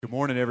Good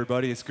morning,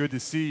 everybody. It's good to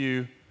see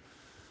you.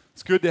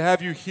 It's good to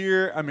have you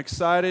here. I'm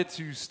excited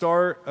to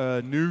start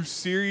a new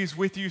series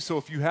with you. So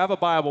if you have a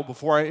Bible,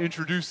 before I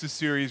introduce the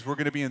series, we're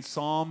going to be in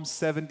Psalm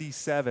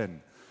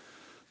 77,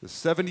 the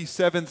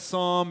 77th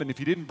Psalm. And if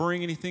you didn't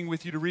bring anything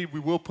with you to read, we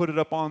will put it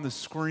up on the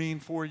screen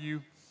for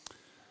you. I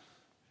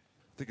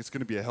think it's going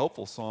to be a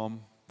helpful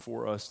psalm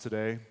for us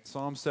today.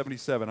 Psalm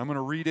 77. I'm going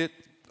to read it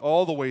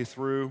all the way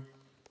through,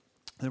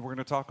 and we're going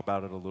to talk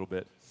about it a little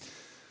bit.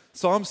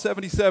 Psalm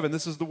 77,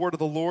 this is the word of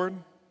the Lord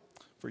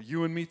for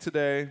you and me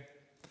today.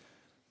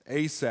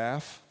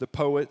 Asaph, the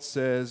poet,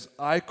 says,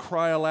 I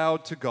cry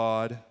aloud to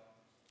God,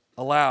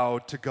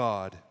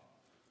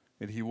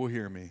 and he will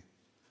hear me.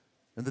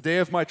 In the day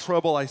of my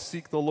trouble, I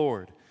seek the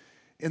Lord.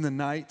 In the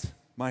night,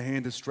 my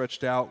hand is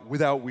stretched out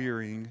without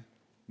wearying.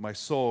 My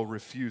soul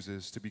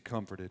refuses to be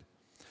comforted.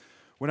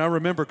 When I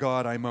remember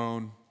God, I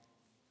moan.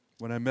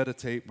 When I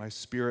meditate, my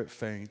spirit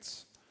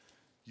faints.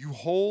 You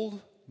hold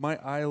my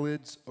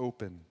eyelids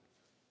open.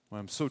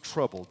 I'm so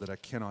troubled that I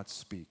cannot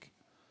speak.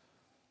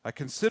 I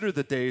consider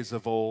the days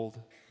of old,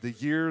 the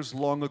years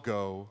long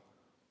ago,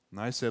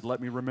 and I said,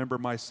 let me remember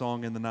my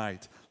song in the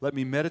night. Let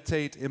me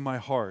meditate in my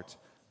heart.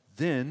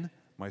 Then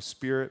my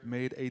spirit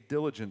made a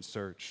diligent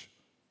search.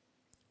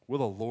 Will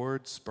the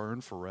Lord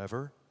spurn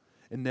forever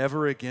and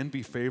never again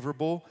be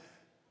favorable?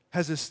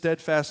 Has his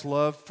steadfast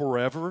love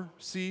forever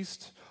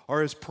ceased?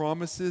 Are his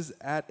promises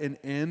at an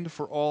end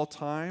for all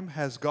time?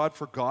 Has God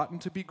forgotten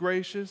to be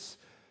gracious?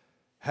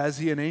 Has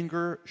he in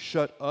anger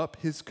shut up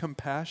his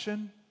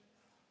compassion?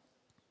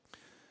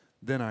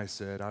 Then I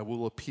said, I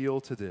will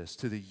appeal to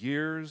the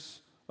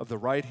years of the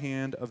right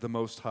hand of the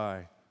Most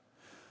High.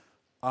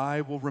 I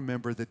will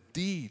remember the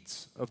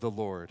deeds of the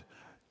Lord.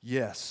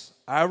 Yes,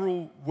 I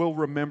will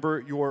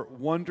remember your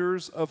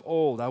wonders of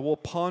old. I will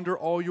ponder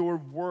all your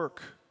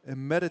work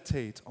and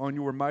meditate on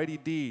your mighty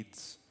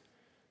deeds.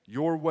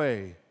 Your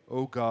way,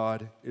 O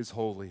God, is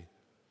holy.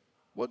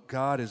 What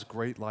God is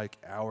great like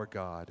our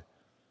God?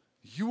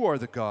 You are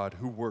the God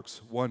who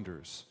works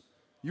wonders.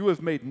 You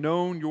have made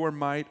known your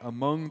might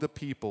among the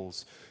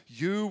peoples.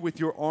 You with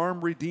your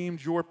arm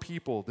redeemed your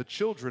people, the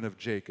children of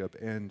Jacob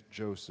and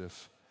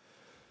Joseph.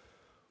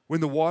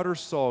 When the waters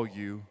saw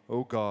you,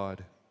 O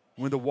God,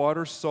 when the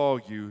waters saw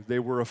you, they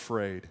were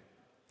afraid.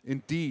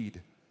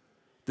 Indeed,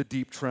 the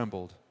deep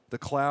trembled. The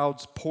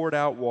clouds poured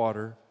out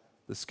water.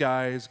 The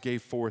skies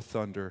gave forth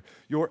thunder.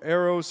 Your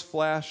arrows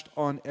flashed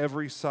on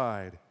every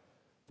side.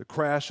 The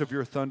crash of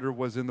your thunder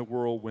was in the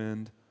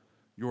whirlwind.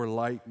 Your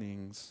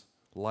lightnings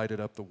lighted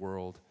up the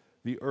world.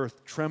 The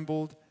earth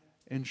trembled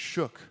and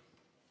shook.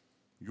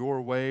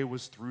 Your way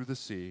was through the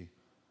sea,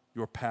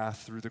 your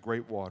path through the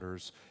great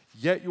waters.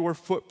 Yet your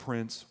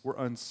footprints were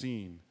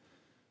unseen.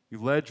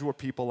 You led your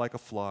people like a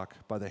flock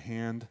by the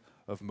hand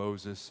of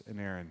Moses and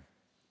Aaron.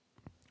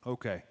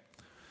 Okay.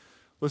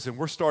 Listen,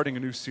 we're starting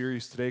a new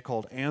series today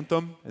called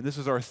Anthem, and this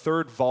is our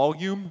third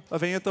volume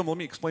of Anthem. Let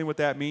me explain what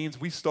that means.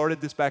 We started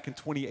this back in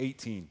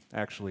 2018,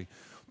 actually.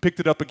 Picked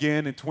it up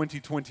again in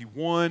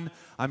 2021.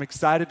 I'm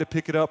excited to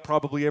pick it up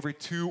probably every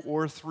 2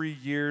 or 3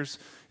 years.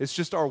 It's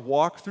just our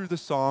walk through the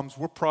Psalms.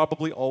 We're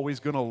probably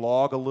always going to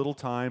log a little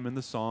time in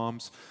the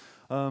Psalms.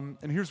 And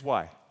here's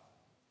why.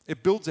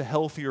 It builds a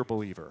healthier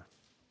believer.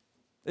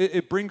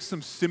 It brings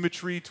some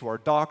symmetry to our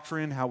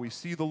doctrine, how we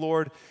see the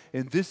Lord,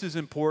 and this is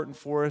important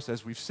for us.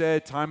 As we've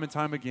said time and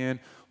time again,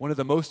 one of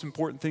the most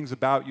important things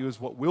about you is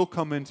what will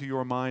come into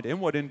your mind and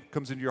what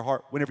comes into your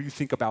heart whenever you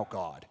think about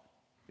God.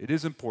 It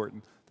is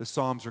important. The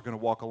Psalms are going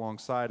to walk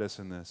alongside us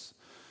in this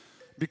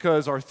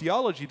because our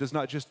theology does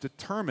not just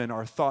determine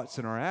our thoughts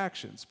and our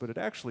actions, but it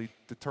actually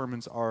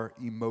determines our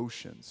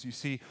emotions. You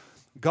see,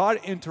 God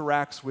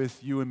interacts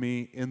with you and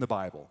me in the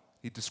Bible.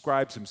 He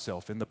describes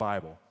himself in the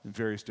Bible in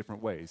various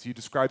different ways. He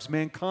describes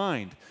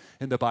mankind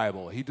in the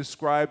Bible. He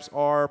describes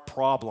our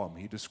problem.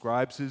 He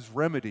describes his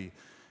remedy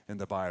in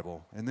the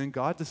Bible. And then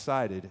God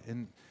decided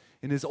in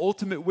his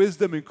ultimate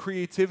wisdom and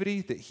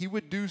creativity that he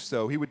would do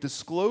so. He would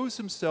disclose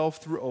himself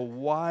through a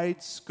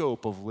wide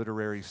scope of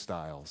literary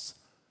styles,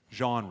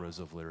 genres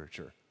of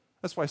literature.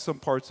 That's why some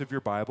parts of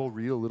your Bible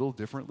read a little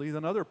differently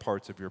than other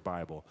parts of your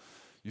Bible.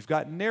 You've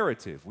got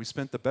narrative. We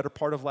spent the better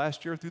part of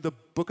last year through the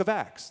book of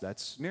Acts.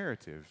 That's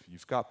narrative.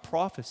 You've got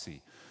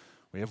prophecy.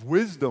 We have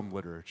wisdom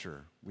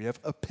literature. We have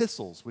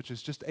epistles, which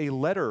is just a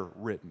letter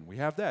written. We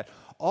have that.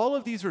 All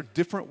of these are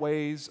different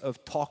ways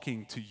of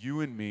talking to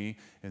you and me,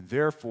 and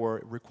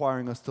therefore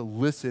requiring us to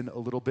listen a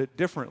little bit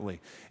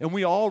differently. And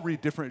we all read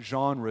different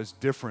genres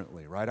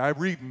differently, right? I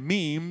read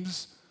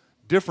memes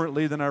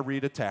differently than I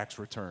read a tax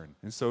return,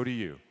 and so do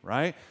you,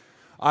 right?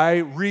 I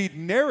read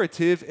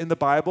narrative in the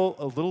Bible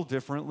a little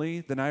differently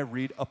than I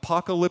read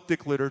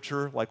apocalyptic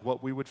literature like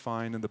what we would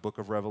find in the book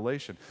of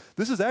Revelation.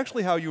 This is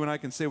actually how you and I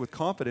can say with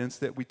confidence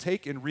that we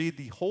take and read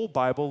the whole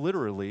Bible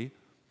literally,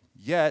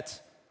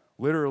 yet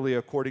literally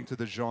according to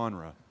the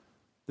genre.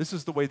 This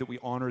is the way that we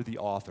honor the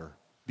author,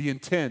 the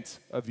intent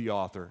of the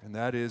author, and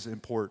that is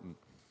important.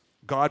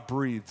 God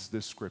breathes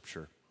this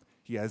scripture.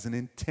 He has an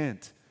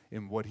intent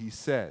in what he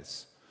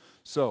says.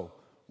 So,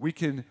 we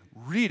can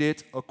read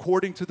it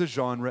according to the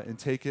genre and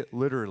take it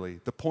literally.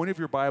 The point of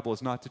your Bible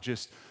is not to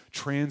just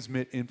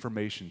transmit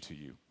information to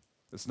you.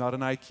 It's not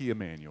an IKEA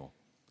manual.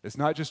 It's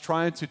not just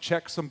trying to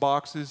check some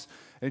boxes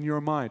in your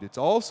mind. It's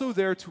also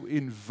there to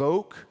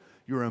invoke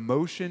your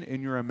emotion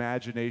and your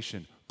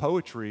imagination.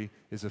 Poetry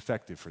is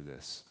effective for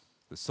this.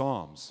 The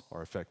Psalms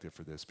are effective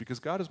for this because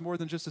God is more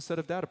than just a set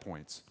of data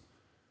points.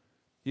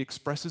 He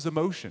expresses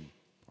emotion.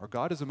 Our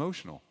God is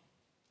emotional.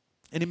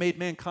 And He made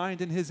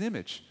mankind in His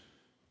image.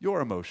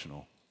 You're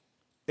emotional.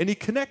 And He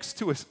connects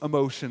to us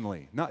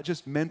emotionally, not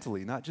just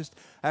mentally, not just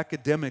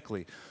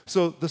academically.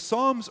 So the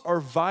Psalms are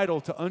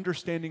vital to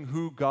understanding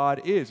who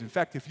God is. In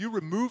fact, if you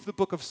remove the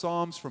book of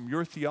Psalms from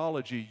your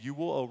theology, you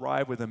will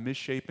arrive with a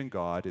misshapen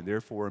God and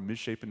therefore a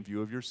misshapen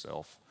view of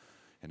yourself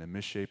and a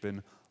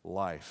misshapen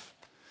life.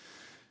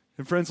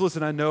 And friends,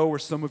 listen, I know where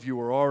some of you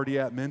are already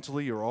at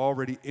mentally. You're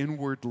already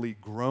inwardly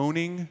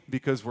groaning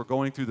because we're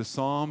going through the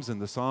Psalms, and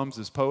the Psalms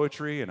is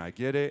poetry, and I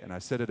get it, and I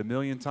said it a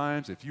million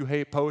times. If you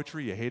hate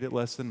poetry, you hate it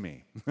less than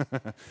me.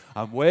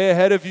 I'm way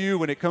ahead of you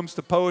when it comes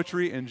to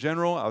poetry in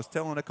general. I was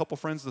telling a couple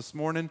friends this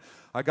morning,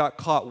 I got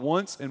caught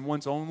once and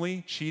once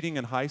only cheating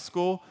in high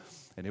school,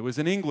 and it was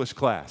in English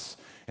class.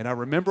 And I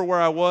remember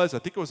where I was. I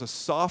think it was a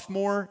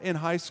sophomore in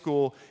high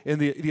school, and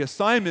the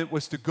assignment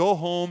was to go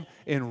home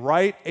and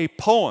write a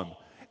poem.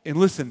 And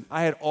listen,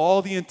 I had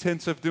all the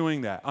intents of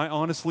doing that. I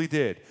honestly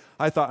did.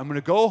 I thought, I'm going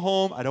to go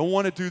home. I don't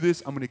want to do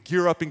this. I'm going to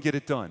gear up and get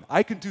it done.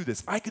 I can do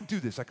this. I can do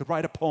this. I could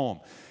write a poem.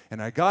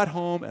 And I got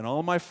home, and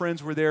all my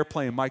friends were there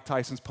playing Mike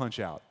Tyson's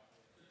Punch-Out.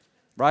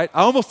 Right?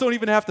 I almost don't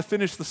even have to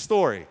finish the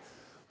story.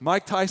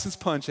 Mike Tyson's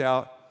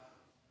Punch-Out,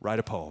 write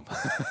a poem.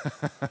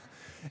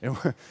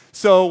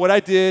 So what I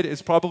did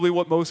is probably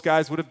what most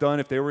guys would have done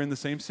if they were in the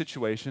same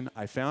situation.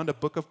 I found a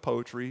book of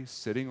poetry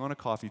sitting on a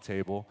coffee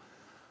table.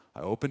 I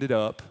opened it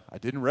up. I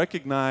didn't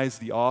recognize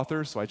the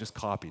author, so I just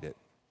copied it.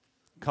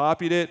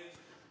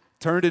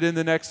 Turned it in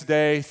the next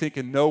day,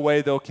 thinking no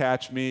way they'll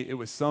catch me. It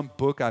was some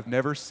book I've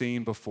never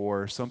seen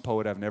before, some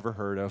poet I've never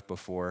heard of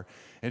before.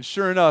 And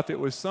sure enough, it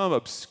was some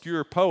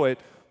obscure poet,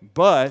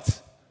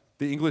 but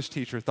the English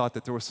teacher thought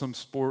that there was some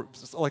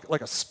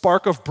like a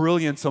spark of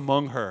brilliance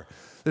among her,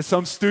 that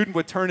some student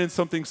would turn in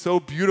something so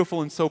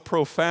beautiful and so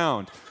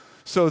profound.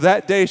 So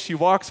that day, she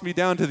walks me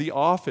down to the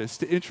office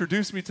to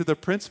introduce me to the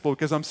principal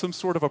because I'm some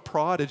sort of a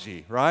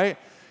prodigy, right?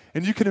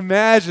 And you can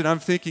imagine, I'm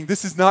thinking,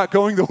 this is not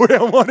going the way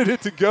I wanted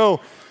it to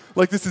go.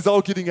 Like, this is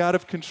all getting out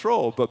of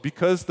control. But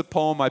because the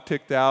poem I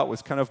picked out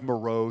was kind of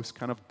morose,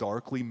 kind of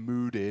darkly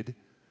mooded,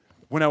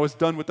 when I was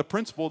done with the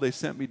principal, they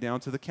sent me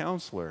down to the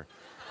counselor,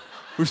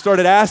 who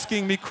started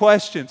asking me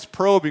questions,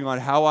 probing on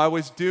how I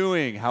was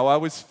doing, how I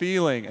was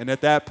feeling. And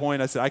at that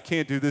point, I said, I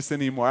can't do this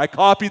anymore. I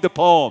copied the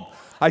poem.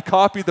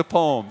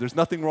 There's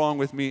nothing wrong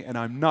with me, and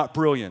I'm not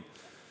brilliant.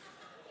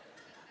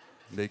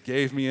 They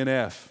gave me an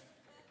F.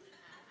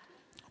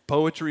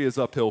 Poetry is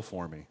uphill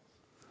for me.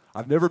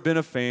 I've never been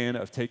a fan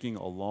of taking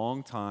a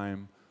long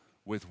time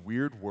with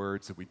weird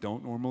words that we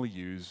don't normally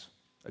use,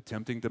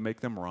 attempting to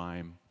make them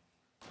rhyme,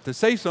 to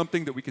say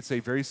something that we could say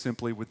very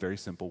simply with very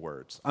simple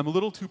words. I'm a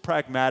little too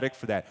pragmatic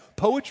for that.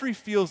 Poetry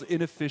feels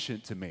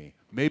inefficient to me.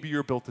 Maybe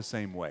you're built the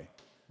same way,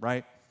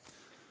 right?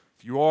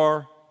 If you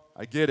are,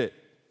 I get it.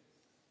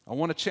 I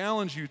want to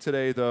challenge you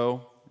today,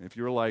 though, if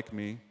you're like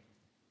me.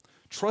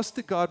 Trust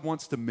that God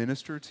wants to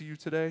minister to you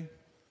today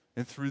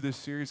and through this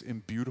series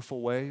in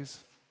beautiful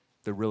ways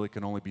that really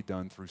can only be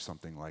done through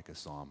something like a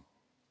psalm,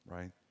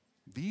 right?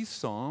 These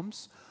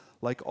psalms,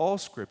 like all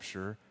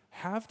Scripture,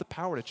 have the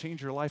power to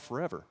change your life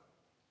forever.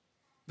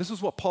 This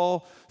is what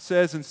Paul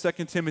says in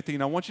 2 Timothy,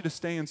 and I want you to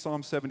stay in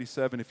Psalm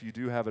 77 if you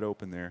do have it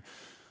open there.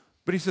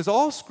 But he says,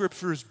 all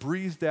Scripture is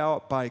breathed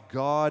out by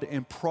God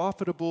and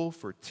profitable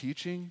for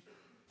teaching,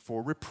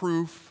 for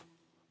reproof,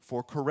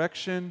 for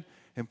correction,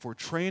 and for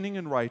training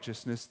in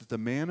righteousness, that the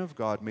man of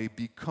God may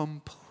be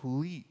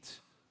complete,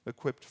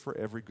 equipped for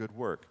every good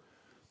work.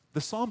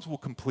 The Psalms will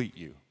complete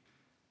you.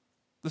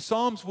 The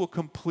Psalms will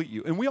complete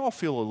you. And we all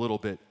feel a little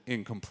bit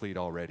incomplete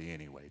already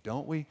anyway,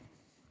 don't we?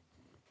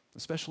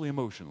 Especially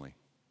emotionally.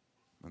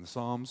 And the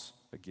Psalms,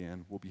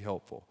 again, will be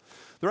helpful.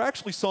 They're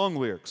actually song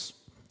lyrics.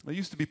 They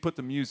used to be put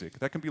to music.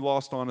 That can be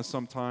lost on us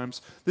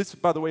sometimes. This,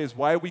 by the way, is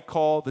why we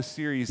call the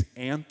series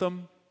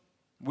Anthem.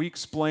 We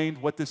explained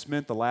what this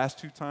meant the last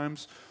two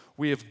times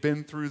we have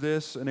been through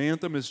this. An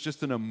anthem is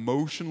just an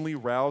emotionally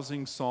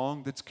rousing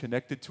song that's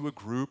connected to a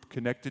group,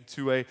 connected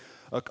to a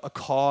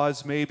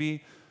cause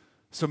maybe.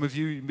 Some of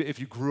you, if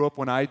you grew up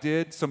when I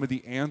did, some of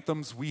the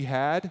anthems we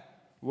had,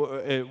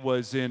 it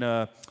was in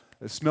It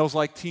Smells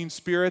Like Teen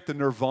Spirit, the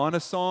Nirvana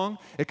song.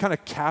 It kind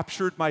of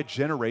captured my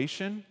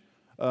generation.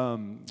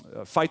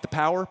 Fight the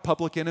Power,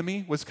 Public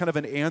Enemy, was kind of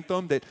an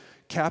anthem that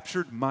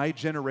captured my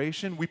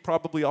generation. We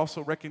probably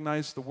also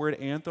recognize the word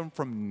anthem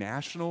from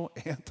national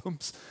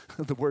anthems.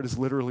 The word is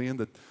literally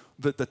in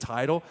the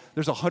title.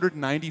 There's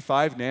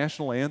 195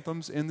 national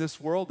anthems in this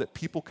world that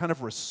people kind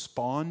of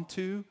respond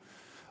to.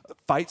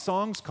 Fight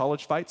songs,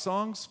 college fight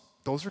songs,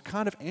 those are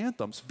kind of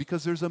anthems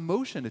because there's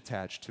emotion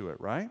attached to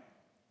it, right?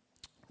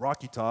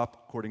 Rocky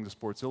Top, according to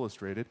Sports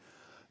Illustrated,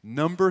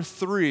 Number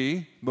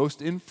 3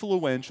 most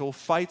influential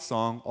fight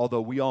song, although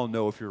we all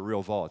know if you're a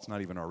real Vol, it's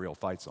not even our real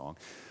fight song.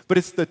 But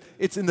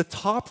it's in the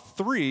top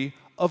 3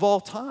 of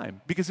all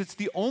time because it's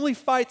the only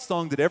fight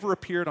song that ever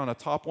appeared on a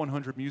top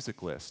 100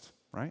 music list,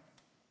 right?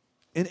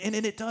 And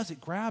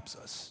it grabs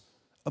us.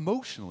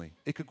 Emotionally,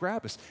 it could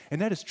grab us.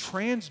 And that is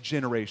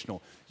transgenerational.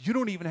 You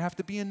don't even have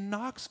to be in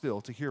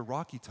Knoxville to hear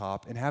Rocky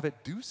Top and have it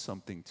do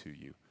something to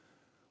you.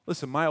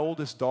 Listen, my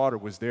oldest daughter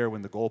was there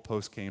when the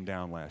goalpost came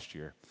down last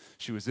year.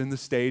 She was in the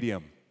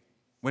stadium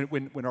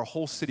when our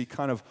whole city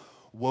kind of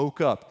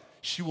woke up.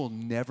 She will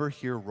never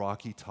hear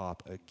Rocky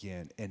Top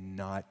again and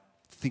not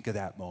think of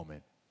that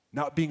moment,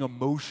 not being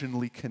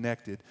emotionally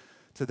connected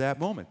to that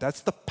moment.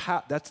 That's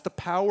the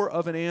power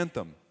of an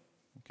anthem,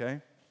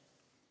 okay?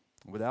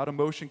 Without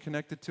emotion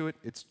connected to it,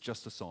 it's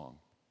just a song.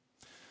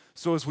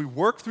 So as we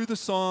work through the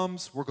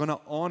Psalms, we're going to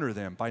honor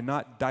them by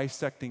not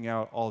dissecting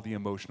out all the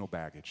emotional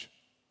baggage.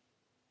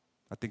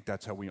 I think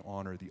that's how we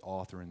honor the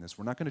author in this.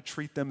 We're not going to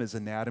treat them as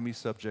anatomy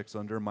subjects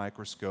under a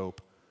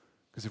microscope,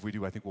 because if we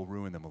do, I think we'll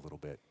ruin them a little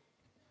bit,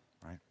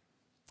 right?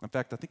 In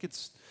fact, I think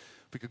if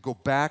we could go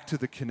back to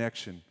the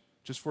connection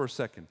just for a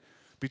second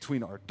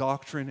between our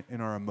doctrine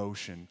and our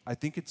emotion, I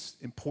think it's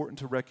important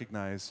to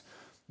recognize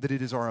that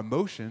it is our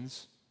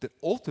emotions that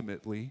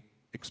ultimately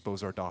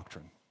expose our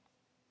doctrine.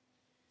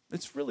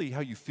 It's really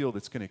how you feel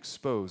that's going to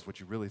expose what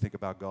you really think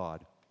about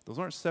God. Those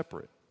aren't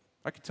separate.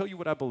 I can tell you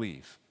what I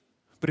believe.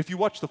 But if you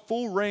watch the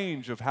full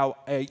range of how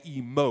I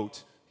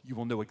emote, you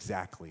will know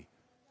exactly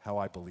how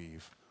I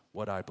believe,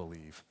 what I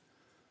believe.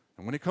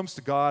 And when it comes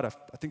to God,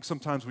 I think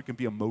sometimes we can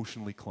be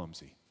emotionally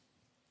clumsy,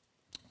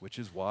 which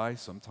is why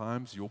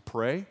sometimes you'll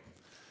pray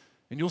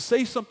and you'll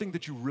say something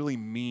that you really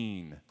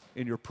mean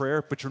in your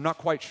prayer, but you're not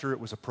quite sure it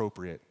was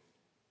appropriate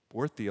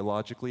or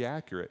theologically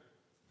accurate,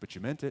 but you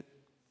meant it.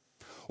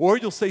 Or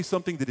you'll say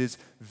something that is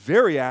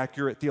very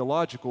accurate,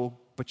 theological,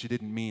 but you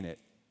didn't mean it.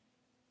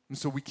 And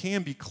so we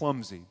can be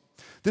clumsy.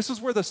 This is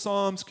where the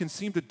Psalms can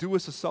seem to do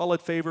us a solid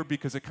favor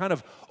because it kind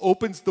of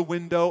opens the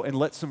window and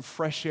lets some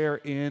fresh air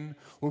in,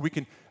 where we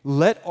can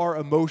let our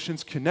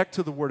emotions connect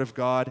to the Word of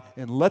God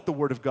and let the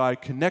Word of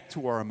God connect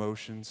to our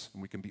emotions,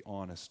 and we can be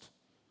honest.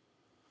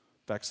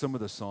 In fact, some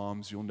of the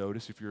Psalms, you'll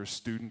notice if you're a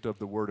student of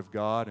the Word of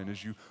God, and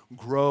as you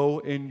grow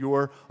in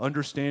your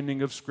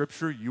understanding of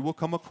Scripture, you will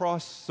come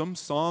across some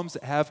Psalms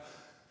that have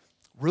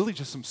really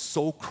just some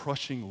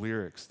soul-crushing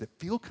lyrics that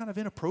feel kind of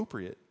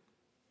inappropriate.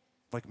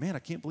 Like, man, I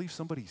can't believe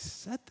somebody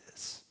said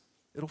this.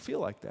 It'll feel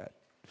like that.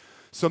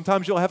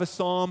 Sometimes you'll have a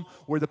psalm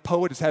where the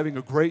poet is having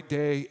a great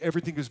day,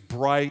 everything is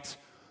bright,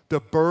 the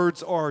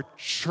birds are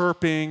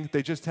chirping,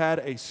 they just had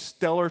a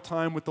stellar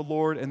time with the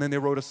Lord, and then they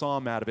wrote a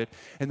psalm out of it.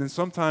 And then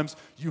sometimes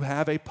you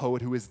have a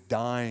poet who is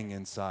dying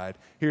inside.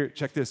 Here,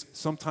 check this.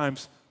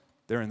 Sometimes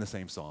they're in the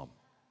same psalm.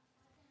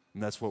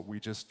 And that's what we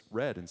just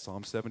read in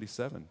Psalm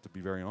 77, to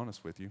be very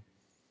honest with you.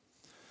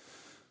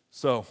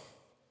 So,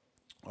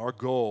 our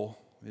goal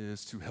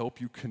is to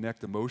help you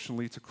connect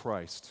emotionally to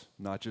Christ,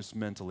 not just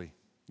mentally.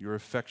 Your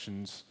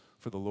affections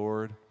for the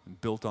Lord are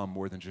built on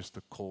more than just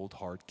the cold,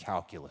 hard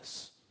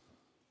calculus.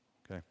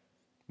 Okay?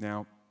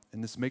 Now,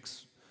 and this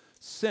makes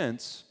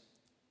sense,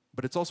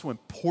 but it's also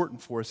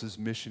important for us as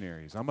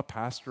missionaries. I'm a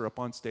pastor up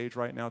on stage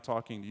right now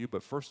talking to you,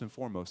 but first and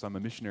foremost, I'm a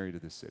missionary to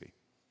this city.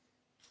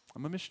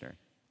 I'm a missionary.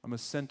 I'm a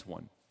sent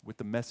one with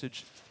the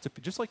message,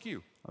 just like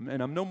you.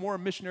 And I'm no more a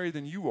missionary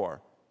than you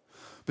are.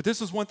 But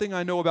this is one thing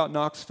I know about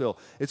Knoxville.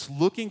 It's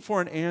looking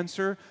for an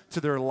answer to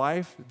their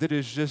life that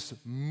is just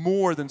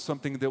more than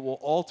something that will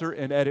alter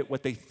and edit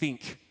what they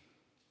think,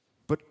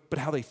 but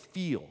how they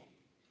feel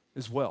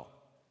as well.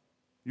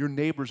 Your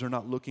neighbors are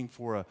not looking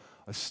for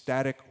a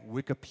static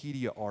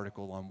Wikipedia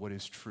article on what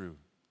is true.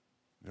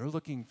 They're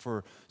looking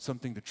for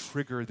something to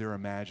trigger their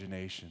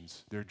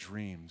imaginations, their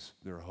dreams,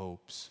 their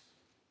hopes.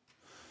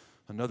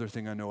 Another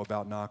thing I know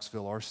about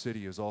Knoxville, our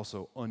city is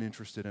also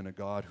uninterested in a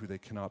God who they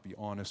cannot be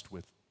honest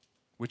with,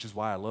 which is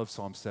why I love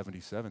Psalm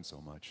 77 so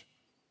much.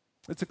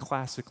 It's a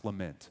classic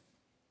lament,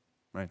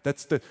 right?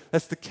 That's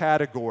the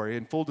category.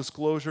 In full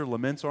disclosure,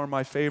 laments are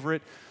my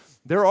favorite.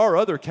 There are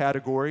other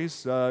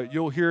categories.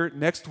 You'll hear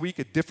next week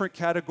a different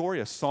category,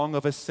 a song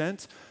of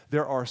ascent.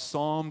 There are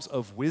psalms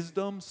of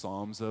wisdom,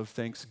 psalms of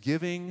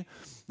thanksgiving.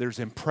 There's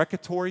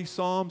imprecatory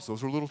psalms.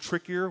 Those are a little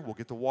trickier. We'll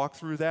get to walk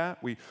through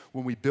that.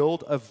 When we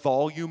build a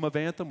volume of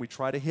Anthem, we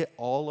try to hit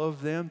all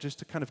of them just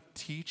to kind of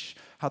teach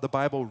how the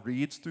Bible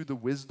reads through the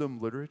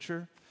wisdom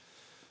literature.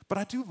 But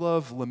I do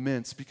love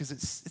laments because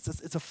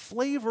it's a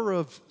flavor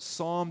of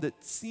psalm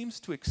that seems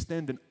to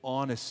extend an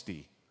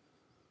honesty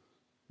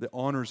that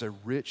honors a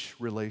rich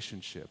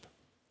relationship.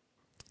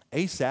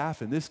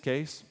 Asaph, in this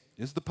case,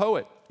 is the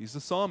poet. He's the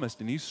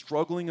psalmist, and he's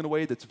struggling in a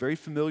way that's very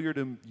familiar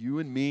to you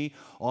and me.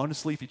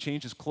 Honestly, if you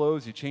change his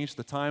clothes, you change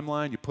the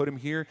timeline, you put him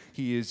here,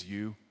 he is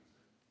you.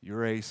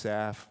 You're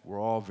Asaph. We're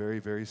all very,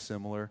 very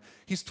similar.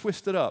 He's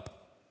twisted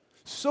up.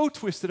 So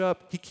twisted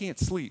up, he can't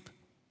sleep.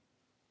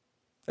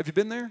 Have you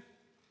been there?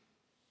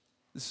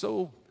 He's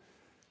so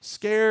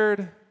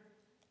scared,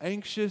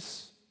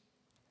 anxious,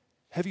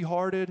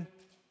 heavy-hearted,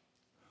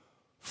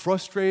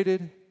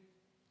 frustrated,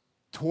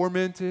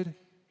 tormented,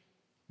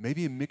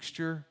 maybe a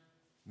mixture.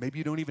 Maybe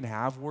you don't even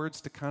have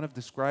words to kind of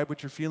describe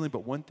what you're feeling,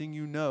 but one thing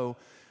you know,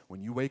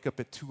 when you wake up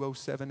at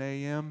 2:07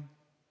 a.m.,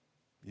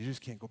 you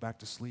just can't go back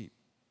to sleep.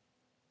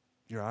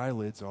 Your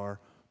eyelids are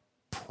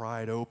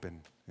pried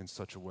open in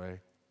such a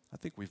way. I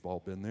think we've all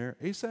been there.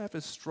 Asaph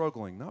is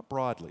struggling, not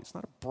broadly. It's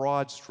not a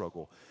broad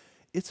struggle.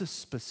 It's a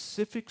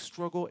specific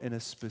struggle in a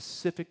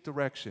specific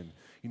direction.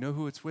 You know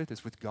who it's with?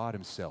 It's with God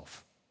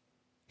himself.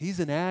 He's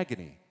in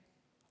agony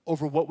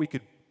over what we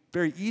could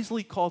very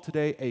easily call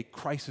today a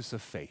crisis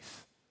of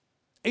faith.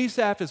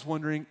 Asaph is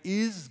wondering,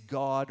 is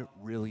God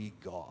really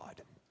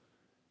God?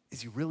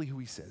 Is he really who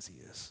he says he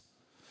is?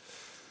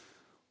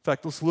 In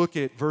fact, let's look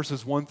at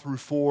verses 1 through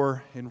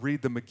 4 and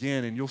read them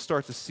again, and you'll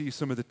start to see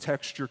some of the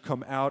texture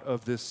come out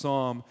of this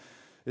psalm.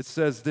 It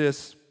says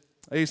this,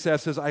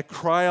 Asaph says, I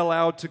cry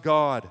aloud to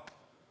God,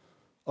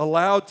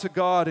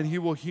 and he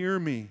will hear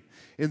me.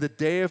 In the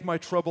day of my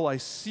trouble, I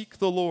seek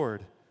the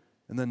Lord.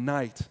 In the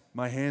night,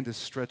 my hand is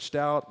stretched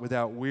out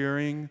without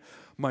wearying.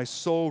 My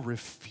soul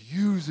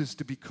refuses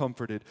to be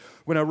comforted.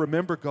 When I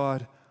remember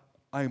God,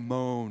 I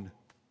moan.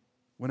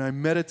 When I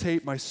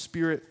meditate, my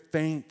spirit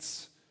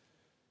faints.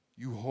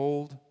 You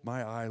hold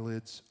my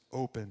eyelids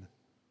open.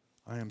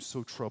 I am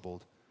so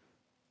troubled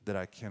that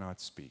I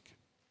cannot speak.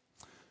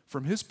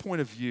 From his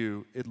point of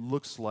view, it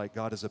looks like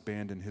God has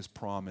abandoned his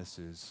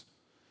promises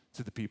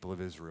to the people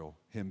of Israel,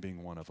 him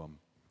being one of them.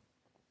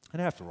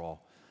 And after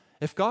all,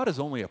 if God is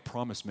only a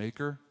promise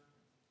maker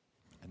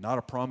and not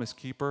a promise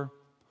keeper,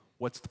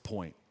 what's the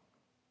point?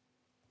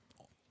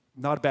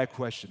 Not a bad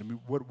question. I mean,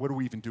 what are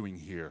we even doing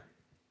here?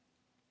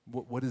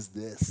 What is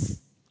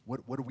this?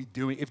 What are we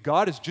doing? If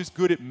God is just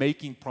good at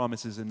making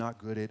promises and not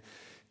good at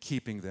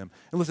keeping them.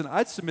 And listen,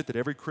 I'd submit that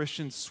every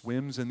Christian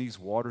swims in these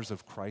waters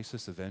of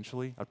crisis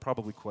eventually. I'd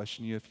probably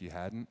question you if you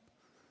hadn't.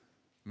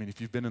 I mean,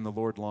 if you've been in the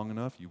Lord long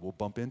enough, you will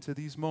bump into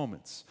these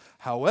moments.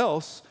 How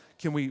else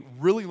can we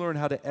really learn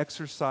how to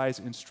exercise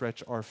and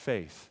stretch our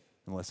faith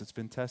unless it's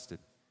been tested,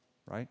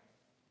 right?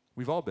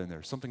 We've all been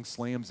there. Something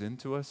slams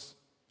into us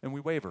and we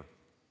waver.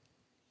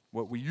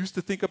 What we used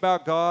to think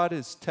about God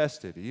is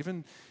tested,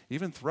 even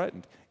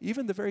threatened.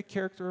 Even the very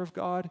character of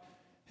God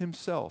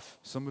himself.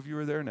 Some of you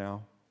are there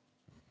now.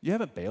 You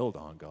haven't bailed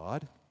on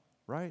God,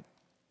 right?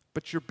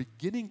 But you're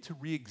beginning to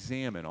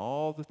re-examine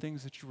all the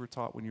things that you were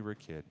taught when you were a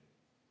kid.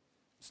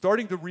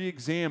 Starting to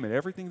re-examine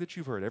everything that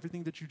you've heard,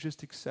 everything that you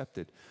just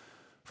accepted.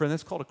 Friend,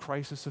 that's called a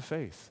crisis of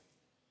faith.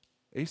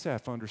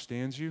 Asaph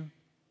understands you.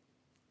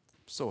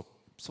 So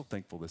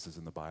thankful this is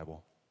in the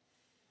Bible,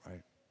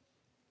 right?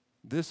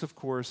 This, of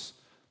course,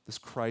 this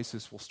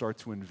crisis will start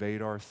to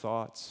invade our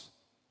thoughts,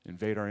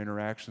 invade our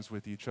interactions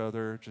with each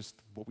other, just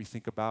what we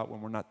think about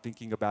when we're not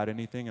thinking about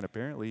anything, and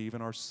apparently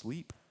even our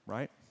sleep,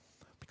 right?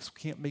 Because we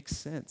can't make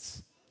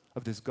sense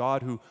of this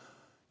God who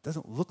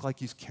doesn't look like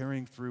he's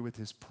carrying through with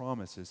his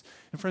promises.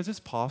 And friends, it's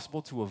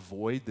possible to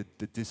avoid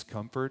the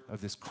discomfort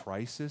of this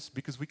crisis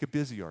because we could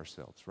busy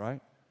ourselves,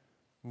 right?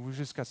 We've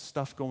just got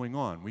stuff going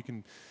on. We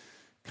can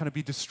kind of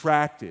be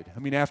distracted. I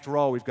mean, after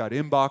all, we've got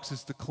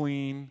inboxes to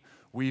clean.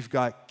 We've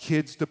got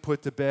kids to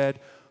put to bed.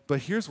 But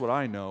here's what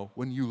I know.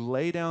 When you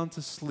lay down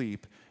to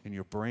sleep and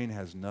your brain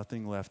has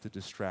nothing left to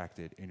distract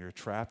it and you're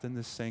trapped in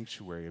this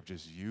sanctuary of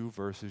just you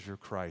versus your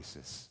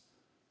crisis,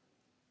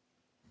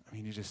 I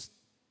mean,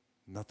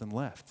 nothing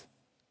left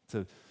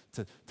to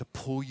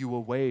pull you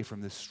away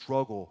from this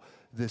struggle,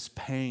 this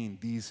pain,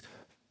 these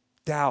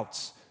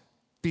doubts,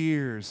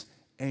 fears,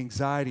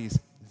 anxieties.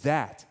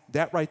 That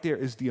right there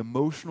is the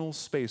emotional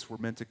space we're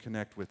meant to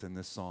connect with in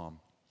this psalm.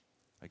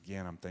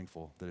 Again, I'm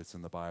thankful that it's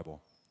in the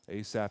Bible.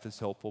 Asaph is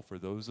helpful for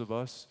those of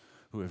us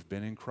who have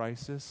been in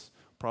crisis,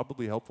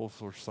 probably helpful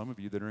for some of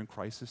you that are in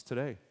crisis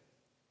today.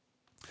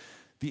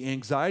 The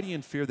anxiety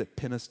and fear that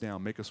pin us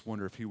down make us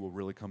wonder if he will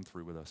really come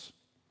through with us.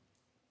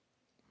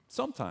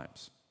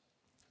 Sometimes,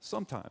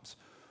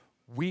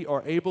 we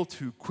are able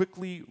to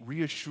quickly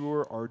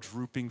reassure our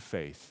drooping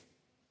faith.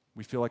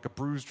 We feel like a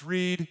bruised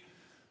reed.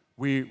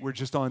 We're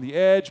just on the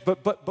edge,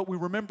 but we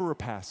remember a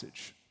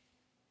passage,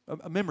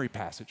 a memory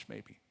passage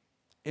maybe.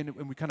 And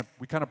we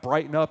kind of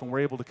brighten up and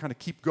we're able to kind of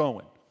keep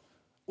going.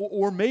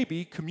 Or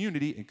maybe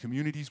community, and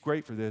community's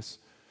great for this.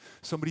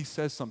 Somebody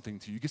says something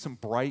to you, you get some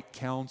bright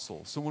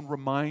counsel. Someone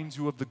reminds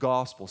you of the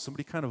gospel.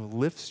 Somebody kind of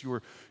lifts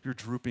your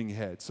drooping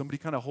head. Somebody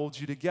kind of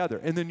holds you together,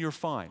 and then you're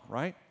fine,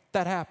 right?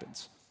 That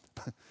happens.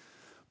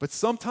 But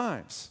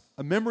sometimes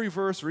a memory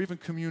verse or even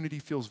community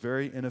feels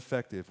very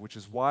ineffective, which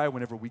is why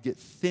whenever we get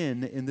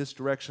thin in this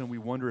direction, we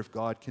wonder if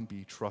God can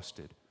be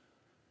trusted.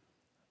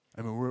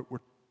 I mean,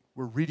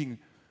 we're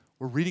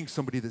reading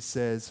somebody that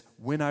says,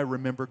 when I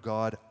remember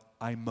God,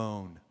 I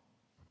moan.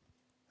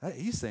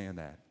 He's saying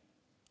that.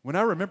 When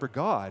I remember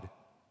God,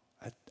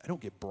 I don't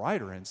get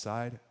brighter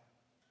inside.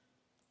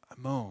 I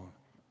moan.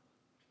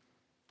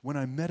 When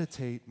I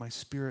meditate, my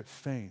spirit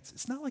faints.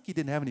 It's not like he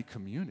didn't have any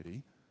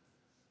community.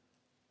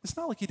 It's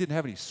not like he didn't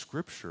have any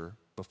scripture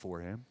before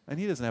him. And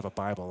he doesn't have a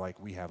Bible like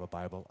we have a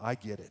Bible. I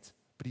get it.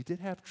 But he did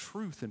have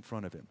truth in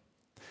front of him.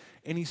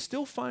 And he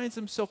still finds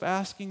himself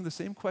asking the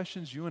same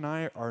questions you and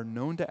I are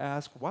known to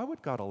ask. Why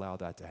would God allow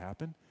that to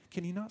happen?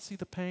 Can he not see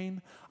the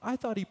pain? I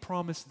thought he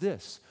promised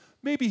this.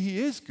 Maybe he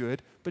is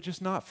good, but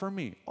just not for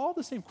me. All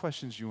the same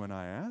questions you and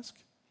I ask.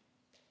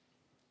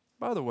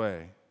 By the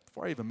way,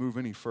 before I even move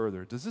any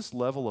further, does this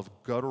level of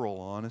guttural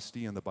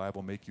honesty in the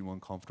Bible make you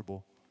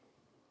uncomfortable?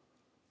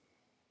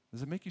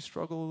 Does it make you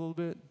struggle a little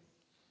bit?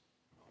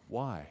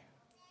 Why?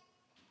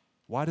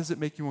 Why does it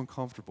make you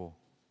uncomfortable?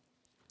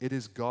 It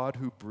is God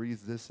who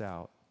breathed this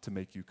out to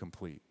make you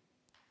complete.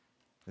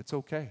 It's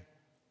okay.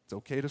 It's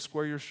okay to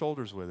square your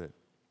shoulders with it.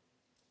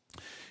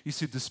 You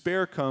see,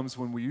 despair comes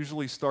when we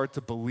usually start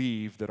to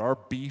believe that our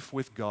beef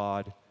with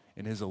God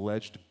and his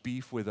alleged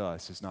beef with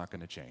us is not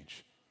going to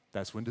change.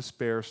 That's when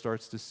despair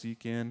starts to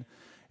seek in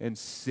and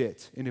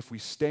sit. And if we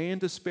stay in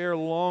despair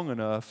long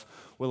enough,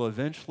 we'll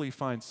eventually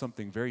find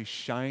something very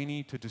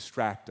shiny to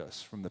distract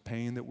us from the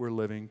pain that we're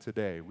living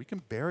today. We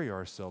can bury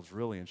ourselves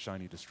really in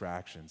shiny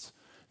distractions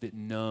that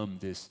numb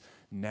this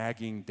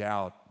nagging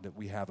doubt that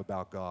we have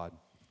about God.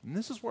 And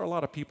this is where a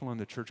lot of people in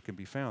the church can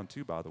be found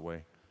too, by the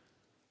way.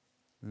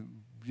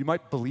 You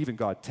might believe in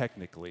God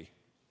technically.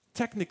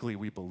 Technically,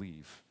 we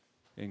believe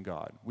in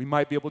God. We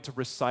might be able to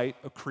recite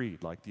a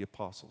creed like the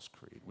Apostles'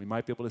 Creed. We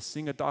might be able to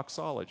sing a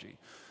doxology.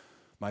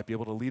 Might be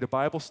able to lead a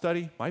Bible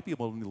study. Might be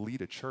able to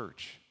lead a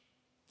church.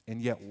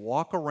 And yet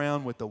walk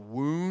around with a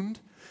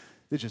wound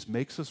that just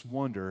makes us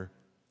wonder,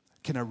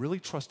 can I really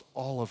trust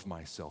all of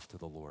myself to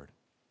the Lord?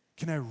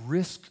 Can I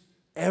risk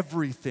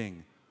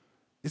everything?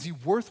 Is he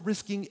worth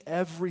risking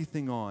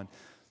everything on?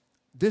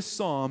 This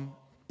psalm,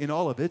 in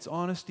all of its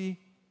honesty,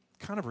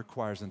 kind of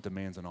requires and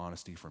demands an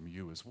honesty from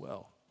you as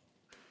well.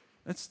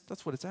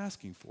 That's what it's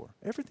asking for.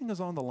 Everything is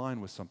on the line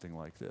with something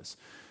like this.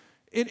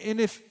 And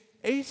if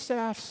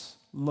Asaph's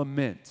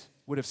lament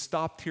would have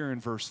stopped here in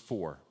verse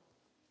 4,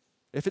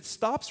 if it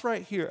stops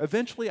right here,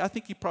 eventually I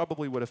think he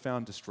probably would have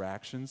found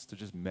distractions to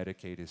just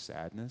medicate his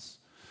sadness.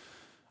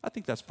 I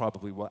think that's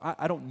probably what,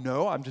 I don't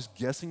know, I'm just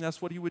guessing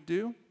that's what he would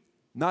do.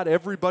 Not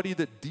everybody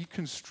that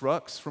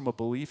deconstructs from a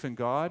belief in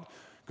God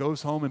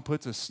goes home and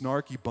puts a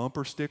snarky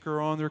bumper sticker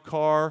on their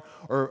car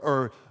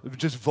or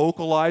just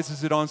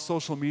vocalizes it on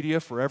social media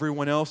for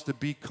everyone else to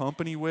be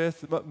company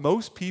with. But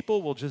most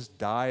people will just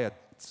die a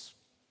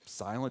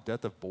silent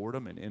death of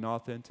boredom and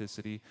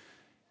inauthenticity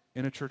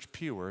in a church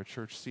pew or a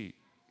church seat,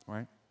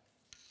 right?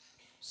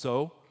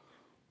 So,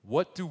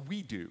 what do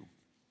we do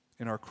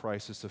in our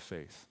crisis of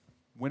faith?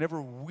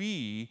 Whenever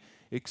we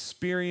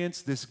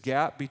experience this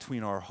gap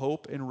between our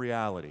hope and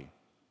reality,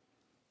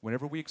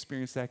 whenever we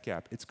experience that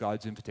gap, it's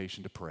God's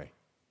invitation to pray.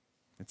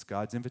 It's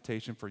God's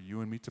invitation for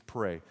you and me to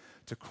pray,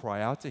 to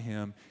cry out to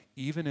him,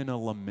 even in a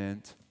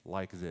lament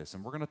like this.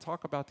 And we're going to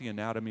talk about the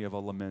anatomy of a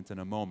lament in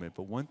a moment,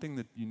 but one thing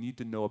that you need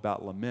to know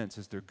about laments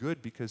is they're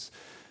good because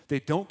they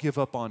don't give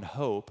up on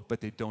hope,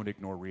 but they don't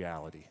ignore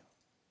reality.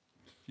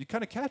 You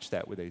kind of catch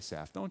that with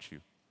Asaph, don't you?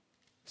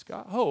 He's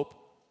got hope,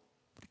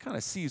 but he kind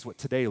of sees what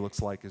today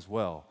looks like as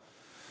well.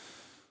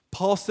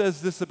 Paul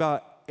says this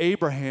about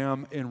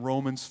Abraham in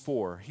Romans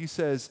 4. He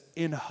says,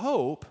 in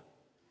hope,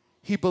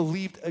 he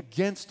believed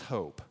against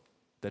hope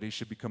that he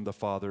should become the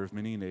father of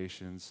many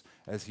nations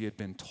as he had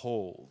been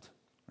told,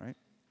 right?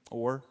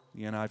 Or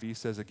the NIV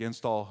says,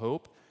 against all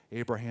hope,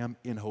 Abraham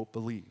in hope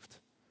believed.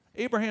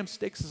 Abraham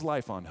stakes his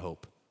life on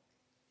hope,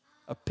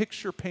 a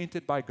picture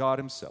painted by God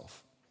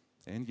himself,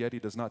 and yet he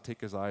does not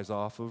take his eyes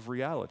off of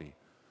reality.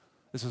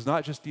 This is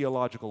not just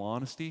theological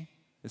honesty,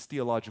 it's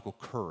theological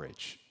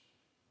courage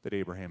that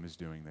Abraham is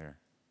doing there.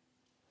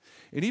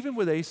 And even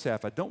with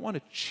Asaph, I don't want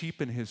to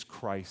cheapen his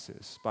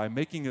crisis by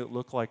making it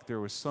look like there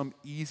was some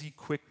easy,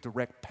 quick,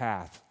 direct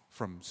path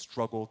from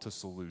struggle to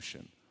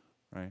solution,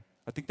 right?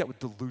 I think that would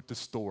dilute the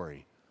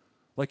story.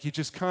 Like he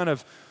just kind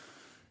of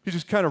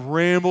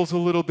rambles a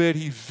little bit,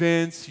 he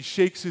vents, he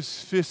shakes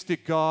his fist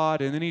at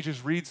God, and then he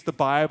just reads the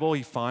Bible,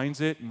 he finds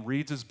it and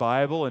reads his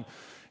Bible, and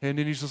then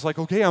he's just like,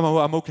 okay, I'm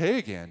okay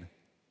again.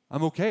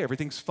 I'm okay,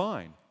 everything's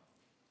fine.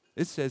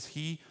 It says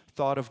he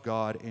thought of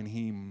God and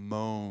he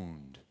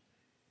moaned.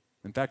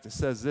 In fact, it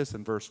says this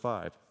in verse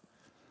 5.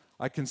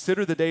 I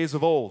consider the days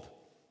of old,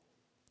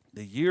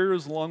 the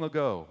years long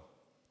ago.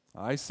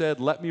 I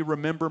said, let me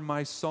remember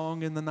my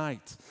song in the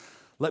night.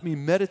 Let me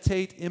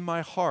meditate in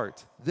my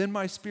heart. Then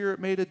my spirit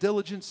made a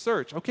diligent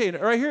search. Okay, and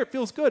right here it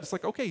feels good. It's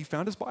like, okay, he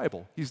found his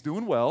Bible. He's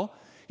doing well.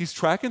 He's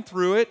tracking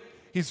through it.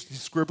 He's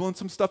scribbling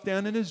some stuff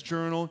down in his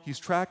journal. He's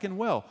tracking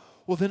well.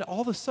 Well, then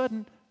all of a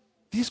sudden,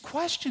 these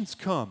questions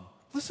come.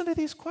 Listen to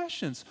these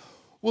questions.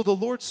 Will the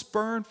Lord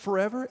spurn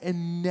forever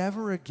and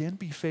never again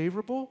be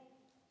favorable?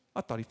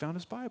 I thought he found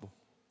his Bible.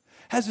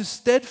 Has his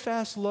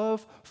steadfast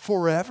love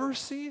forever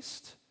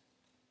ceased?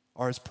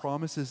 Are his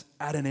promises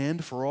at an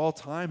end for all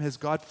time? Has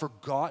God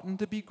forgotten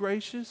to be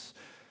gracious?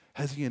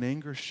 Has he in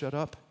anger shut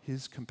up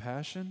his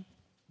compassion?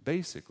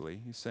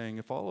 Basically, he's saying,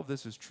 if all of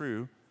this is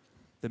true,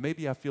 then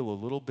maybe I feel a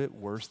little bit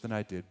worse than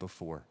I did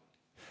before.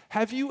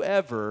 Have you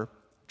ever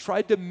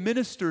tried to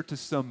minister to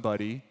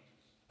somebody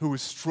who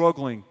is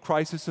struggling,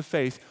 crisis of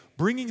faith,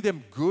 bringing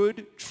them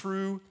good,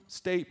 true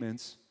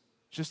statements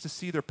just to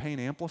see their pain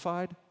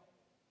amplified?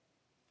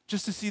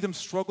 just to see them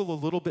struggle a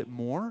little bit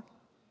more?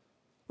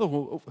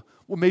 Oh,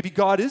 well, maybe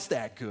God is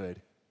that good.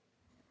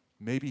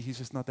 Maybe he's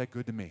just not that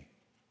good to me.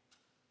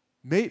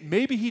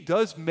 Maybe he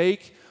does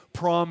make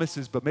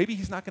promises, but maybe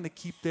he's not going to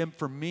keep them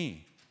for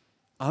me.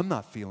 I'm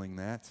not feeling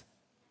that.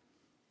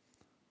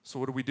 So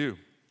what do?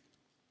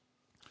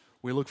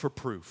 We look for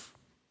proof.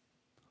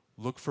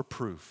 Look for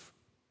proof.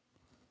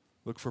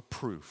 Look for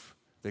proof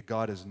that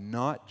God is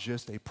not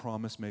just a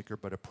promise maker,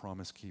 but a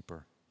promise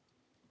keeper.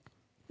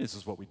 This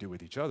is what we do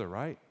with each other,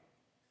 right?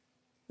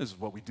 This is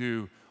what we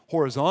do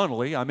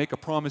horizontally. I make a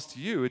promise to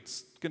you.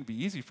 It's going to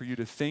be easy for you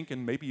to think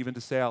and maybe even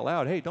to say out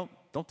loud, hey, don't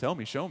tell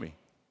me, show me,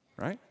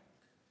 right?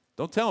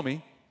 Don't tell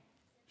me,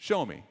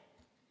 show me.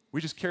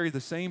 We just carry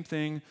the same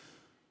thing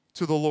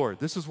to the Lord.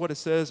 This is what it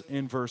says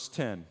in verse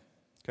 10,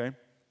 okay?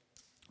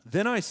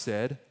 Then I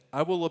said,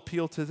 I will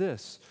appeal to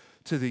this,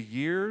 to the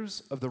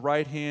years of the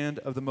right hand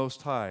of the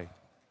Most High.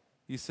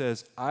 He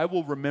says, I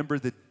will remember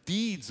the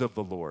deeds of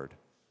the Lord.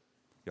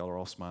 Y'all are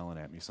all smiling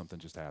at me. Something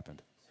just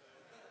happened.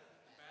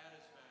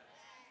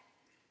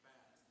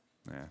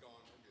 Yeah.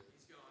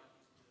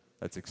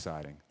 That's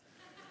exciting.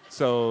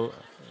 So,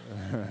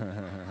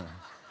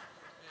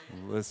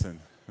 listen.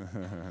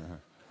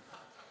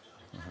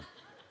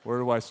 Where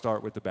do I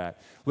start with the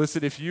bat?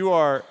 Listen, if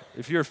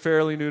you're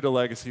fairly new to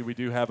Legacy, we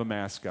do have a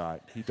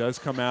mascot. He does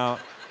come out.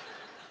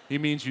 He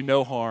means you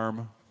no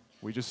harm.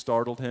 We just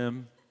startled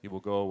him. He will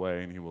go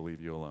away and he will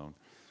leave you alone.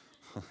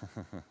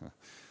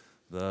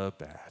 The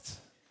bat.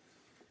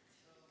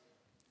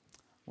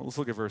 Well, let's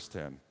look at verse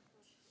 10.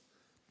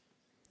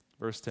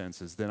 Verse 10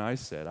 says, Then I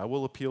said, I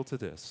will appeal to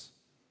this,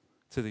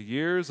 to the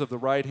years of the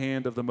right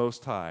hand of the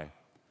Most High.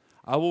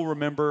 I will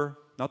remember,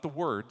 not the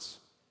words,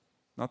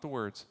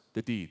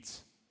 the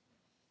deeds.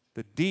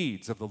 The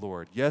deeds of the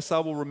Lord. Yes, I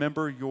will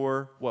remember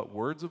your, what,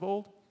 words of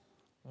old?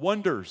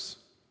 Wonders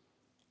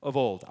of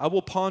old. I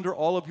will ponder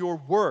all of your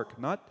work,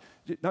 not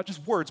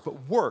just words,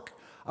 but work.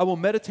 I will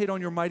meditate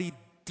on your mighty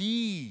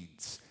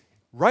deeds.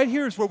 Right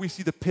here is where we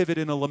see the pivot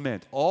in a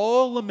lament.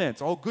 All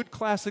laments, all good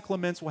classic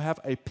laments will have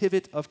a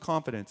pivot of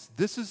confidence.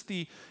 This is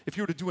if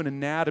you were to do an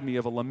anatomy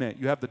of a lament,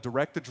 you have the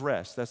direct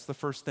address. That's the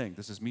first thing.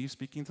 This is me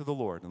speaking to the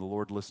Lord and the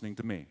Lord listening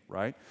to me,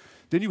 right?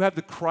 Then you have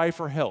the cry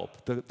for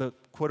help, the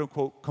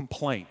quote-unquote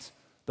complaint,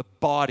 the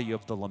body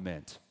of the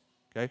lament,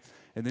 okay?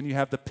 And then you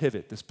have the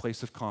pivot, this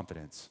place of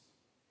confidence,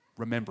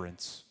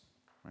 remembrance,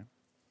 right?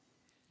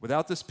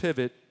 Without this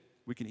pivot,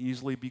 we can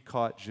easily be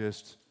caught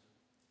just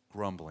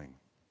grumbling.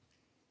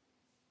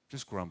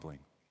 Just grumbling,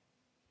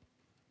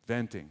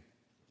 venting.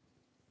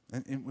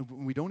 And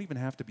we don't even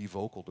have to be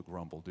vocal to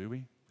grumble, do we?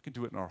 We can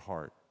do it in our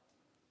heart.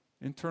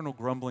 Internal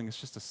grumbling is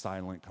just a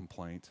silent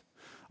complaint.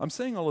 I'm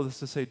saying all of this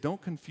to say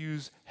don't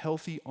confuse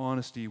healthy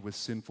honesty with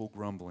sinful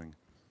grumbling.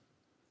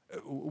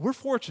 We're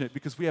fortunate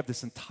because we have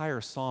this entire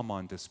psalm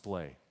on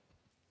display,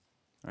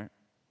 right?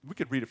 We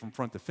could read it from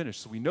front to finish,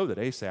 so we know that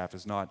Asaph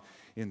is not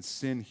in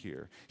sin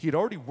here. He had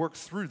already worked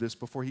through this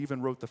before he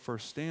even wrote the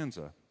first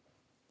stanza.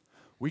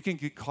 We can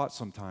get caught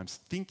sometimes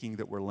thinking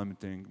that we're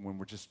lamenting when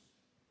we're just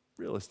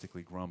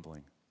realistically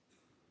grumbling.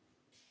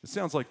 It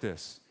sounds like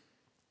this.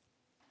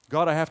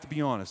 God, I have to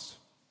be honest.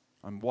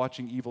 I'm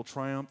watching evil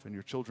triumph and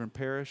your children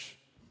perish.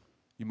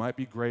 You might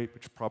be great,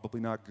 but you're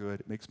probably not good.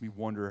 It makes me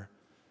wonder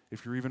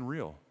if you're even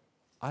real.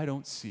 I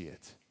don't see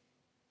it.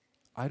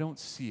 I don't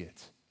see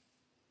it.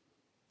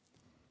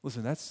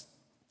 Listen, that's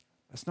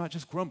not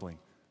just grumbling.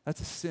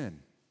 That's a sin.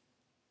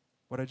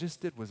 What I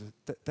just did was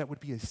that would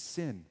be a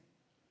sin.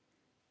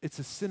 It's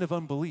a sin of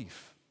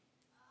unbelief.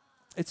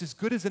 It's as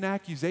good as an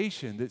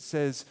accusation that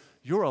says,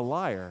 you're a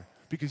liar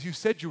because you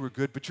said you were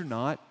good, but you're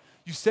not.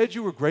 You said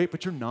you were great,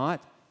 but you're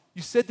not.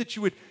 You said that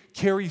you would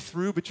carry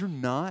through, but you're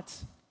not.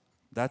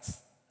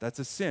 That's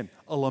a sin.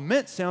 A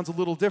lament sounds a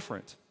little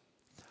different.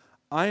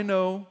 I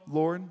know,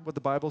 Lord, what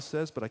the Bible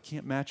says, but I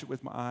can't match it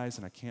with my eyes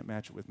and I can't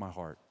match it with my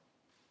heart.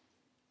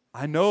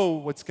 I know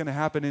what's going to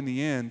happen in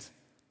the end,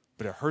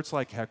 but it hurts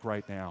like heck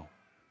right now.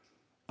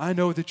 I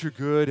know that you're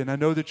good, and I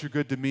know that you're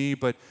good to me,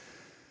 but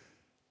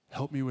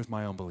help me with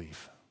my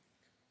unbelief.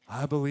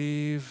 I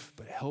believe,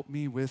 but help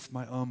me with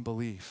my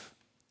unbelief.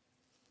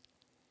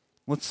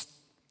 Let's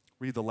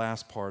read the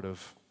last part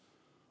of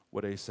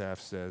what Asaph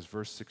says,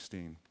 verse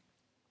 16.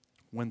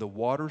 When the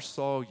waters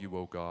saw you,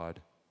 O God,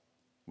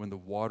 when the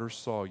waters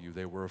saw you,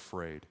 they were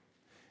afraid.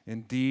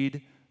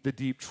 Indeed, the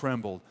deep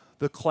trembled.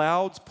 The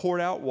clouds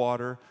poured out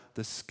water.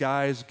 The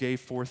skies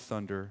gave forth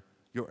thunder.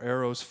 Your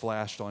arrows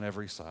flashed on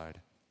every side.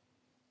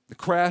 The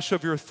crash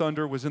of your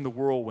thunder was in the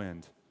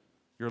whirlwind.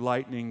 Your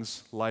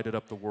lightnings lighted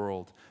up the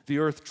world. The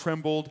earth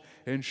trembled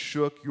and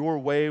shook. Your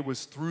way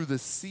was through the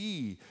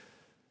sea,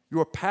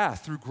 your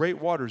path through great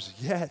waters,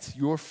 yet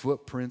your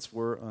footprints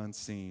were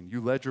unseen.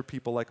 You led your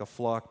people like a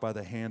flock by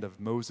the hand of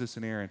Moses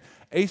and Aaron.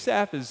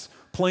 Asaph is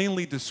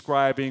plainly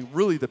describing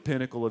really the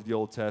pinnacle of the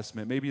Old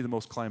Testament, maybe the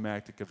most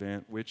climactic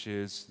event, which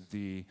is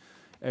the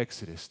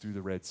Exodus through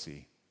the Red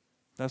Sea.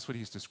 That's what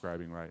he's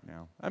describing right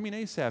now. I mean,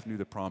 Asaph knew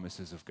the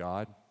promises of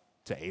God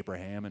to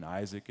Abraham and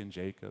Isaac and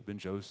Jacob and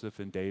Joseph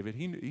and David.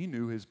 He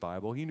knew his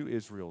Bible. He knew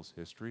Israel's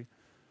history.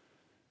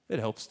 It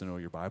helps to know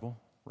your Bible,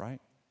 right?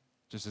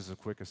 Just as a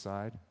quick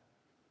aside.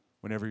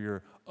 Whenever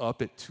you're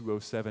up at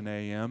 2:07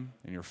 a.m.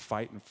 and you're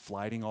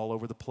flighting all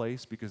over the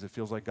place because it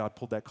feels like God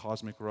pulled that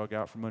cosmic rug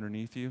out from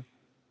underneath you,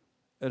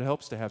 it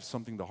helps to have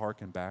something to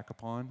hearken back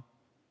upon,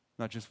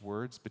 not just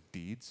words, but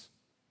deeds,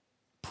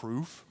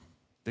 proof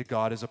that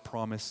God is a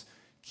promise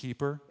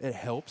keeper. It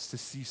helps to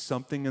see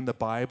something in the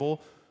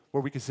Bible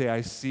where we can say,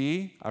 I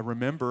see, I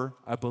remember,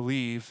 I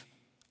believe,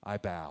 I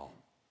bow,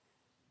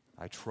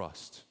 I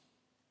trust.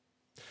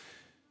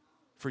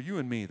 For you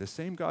and me, the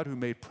same God who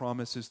made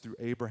promises through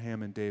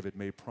Abraham and David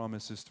made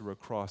promises through a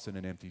cross and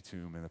an empty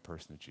tomb in the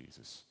person of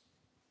Jesus.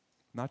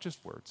 Not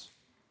just words.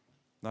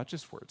 Not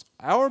just words.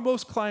 Our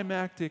most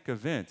climactic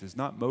event is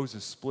not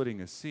Moses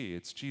splitting a sea,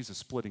 it's Jesus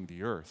splitting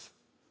the earth.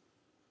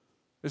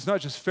 It's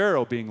not just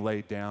Pharaoh being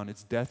laid down,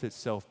 it's death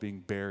itself being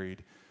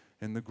buried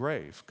in the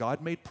grave.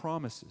 God made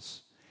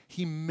promises.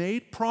 He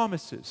made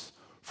promises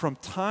from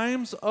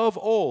times of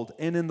old,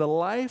 and in the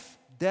life,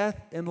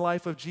 death, and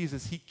life of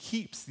Jesus, he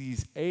keeps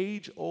these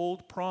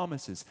age-old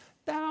promises.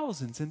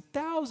 Thousands and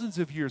thousands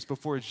of years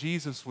before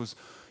Jesus was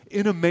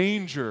in a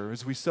manger,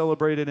 as we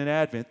celebrated in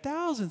Advent,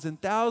 thousands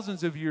and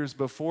thousands of years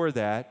before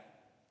that,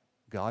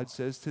 God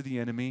says to the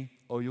enemy,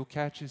 oh, you'll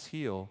catch his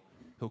heel,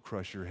 he'll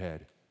crush your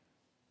head.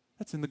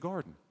 That's in the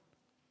garden.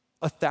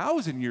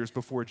 1,000 years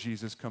before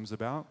Jesus comes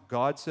about,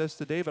 God says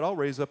to David, I'll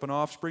raise up an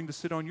offspring to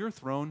sit on your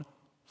throne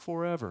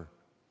forever.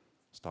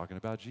 It's talking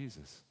about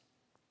Jesus.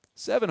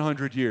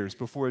 700 years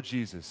before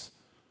Jesus,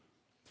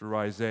 through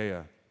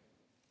Isaiah,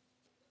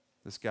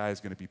 this guy is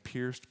going to be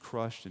pierced,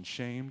 crushed, and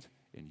shamed,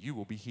 and you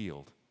will be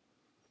healed.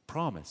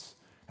 Promise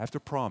after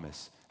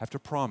promise after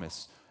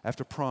promise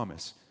after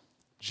promise.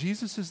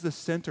 Jesus is the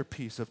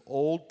centerpiece of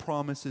old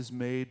promises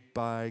made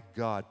by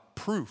God.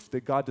 Proof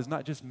that God does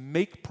not just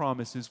make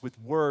promises with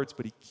words,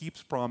 but he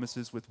keeps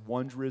promises with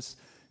wondrous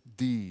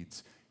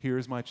deeds. Here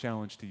is my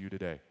challenge to you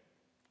today.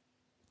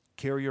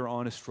 Carry your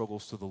honest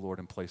struggles to the Lord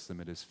and place them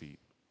at his feet.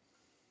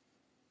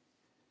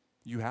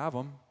 You have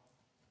them.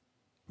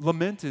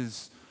 Lament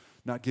is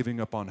not giving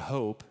up on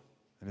hope,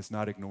 and it's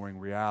not ignoring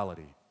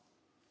reality.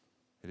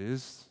 It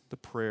is the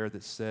prayer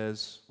that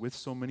says, with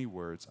so many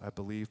words, I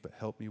believe, but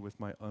help me with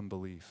my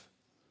unbelief.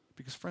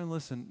 Because, friend,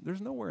 listen,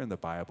 there's nowhere in the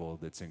Bible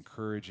that's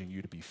encouraging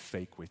you to be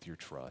fake with your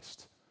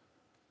trust,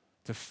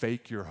 to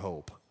fake your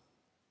hope.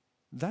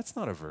 That's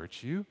not a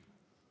virtue.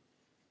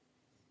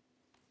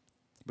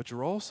 But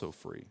you're also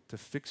free to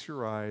fix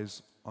your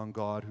eyes on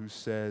God who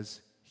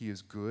says he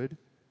is good,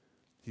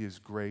 he is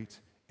great,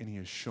 and he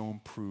has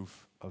shown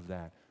proof of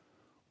that.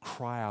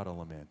 Cry out a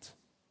lament.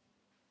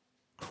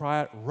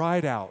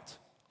 Write out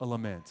a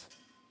lament.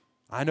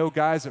 I know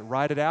guys that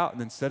write it out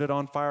and then set it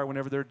on fire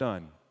whenever they're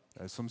done.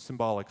 That's some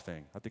symbolic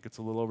thing. I think it's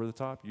a little over the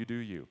top. You do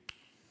you.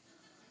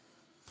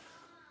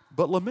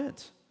 But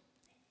lament.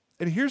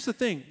 And here's the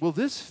thing. Will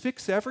this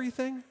fix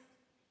everything?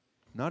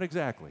 Not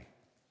exactly.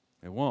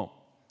 It won't.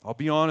 I'll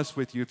be honest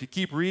with you. If you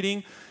keep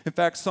reading, in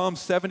fact, Psalm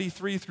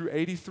 73 through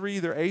 83,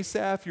 they're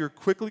Asaph, you're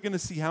quickly going to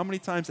see how many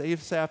times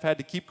Asaph had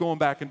to keep going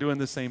back and doing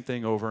the same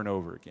thing over and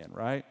over again,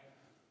 right?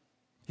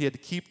 He had to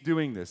keep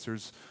doing this.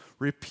 There's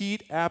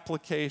repeat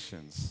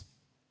applications.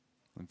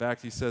 In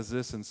fact, he says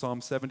this in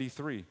Psalm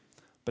 73.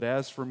 But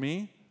as for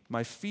me,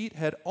 my feet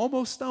had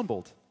almost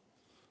stumbled.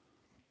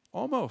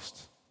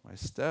 Almost. My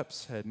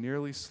steps had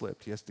nearly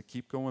slipped. He has to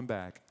keep going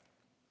back.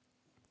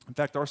 In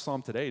fact, our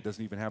psalm today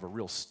doesn't even have a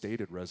real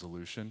stated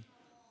resolution.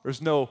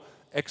 There's no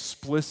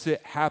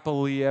explicit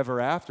happily ever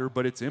after,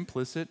 but it's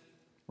implicit,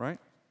 right?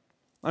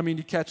 I mean,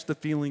 you catch the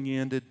feeling he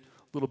ended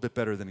a little bit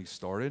better than he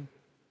started.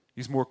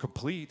 He's more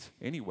complete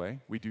anyway.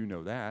 We do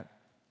know that.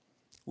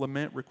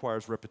 Lament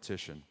requires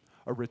repetition,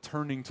 a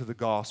returning to the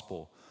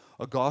gospel,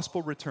 a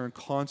gospel return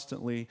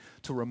constantly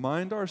to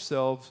remind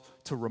ourselves,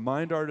 to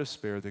remind our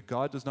despair that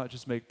God does not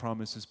just make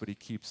promises, but he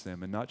keeps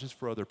them, and not just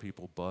for other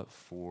people, but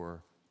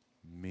for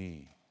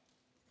me.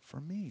 For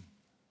me.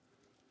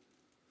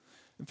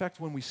 In fact,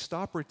 when we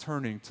stop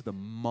returning to the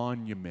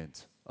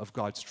monument of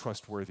God's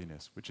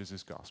trustworthiness, which is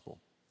his gospel,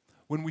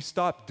 when we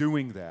stop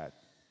doing that,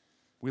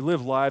 we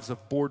live lives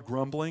of bored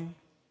grumbling,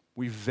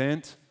 we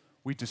vent,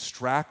 we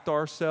distract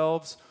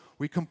ourselves,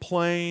 we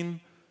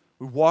complain,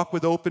 we walk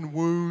with open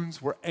wounds,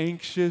 we're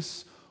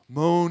anxious,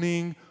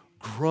 moaning,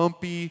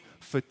 grumpy,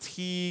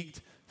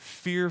 fatigued,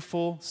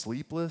 fearful,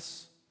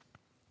 sleepless.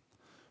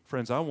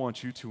 Friends, I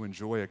want you to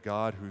enjoy a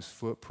God whose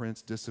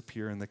footprints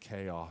disappear in the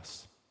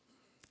chaos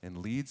and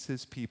leads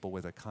his people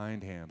with a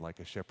kind hand like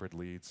a shepherd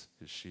leads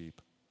his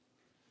sheep.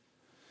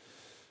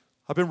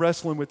 I've been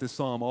wrestling with this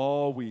psalm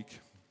all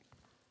week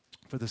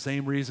for the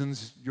same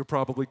reasons you're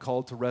probably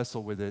called to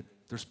wrestle with it.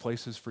 There's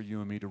places for you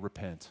and me to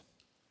repent.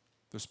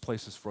 There's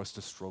places for us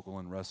to struggle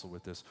and wrestle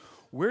with this.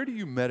 Where do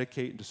you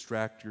medicate and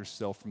distract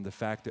yourself from the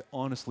fact that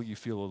honestly you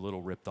feel a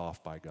little ripped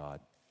off by God?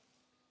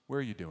 Where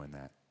are you doing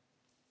that?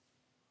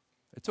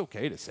 It's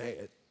okay to say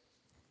it.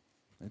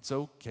 It's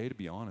okay to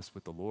be honest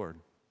with the Lord,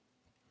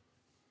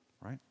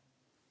 right?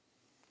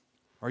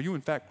 Are you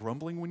in fact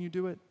grumbling when you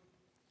do it?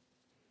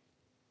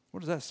 What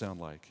does that sound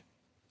like?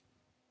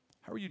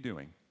 How are you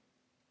doing?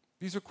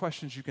 These are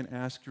questions you can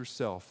ask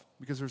yourself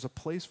because there's a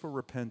place for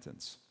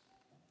repentance.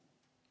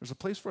 There's a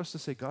place for us to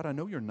say, God, I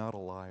know you're not a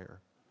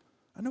liar.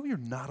 I know you're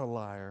not a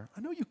liar.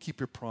 I know you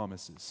keep your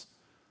promises.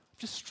 I'm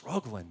just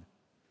struggling.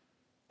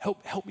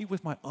 Help me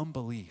with my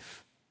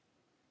unbelief.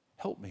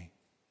 Help me.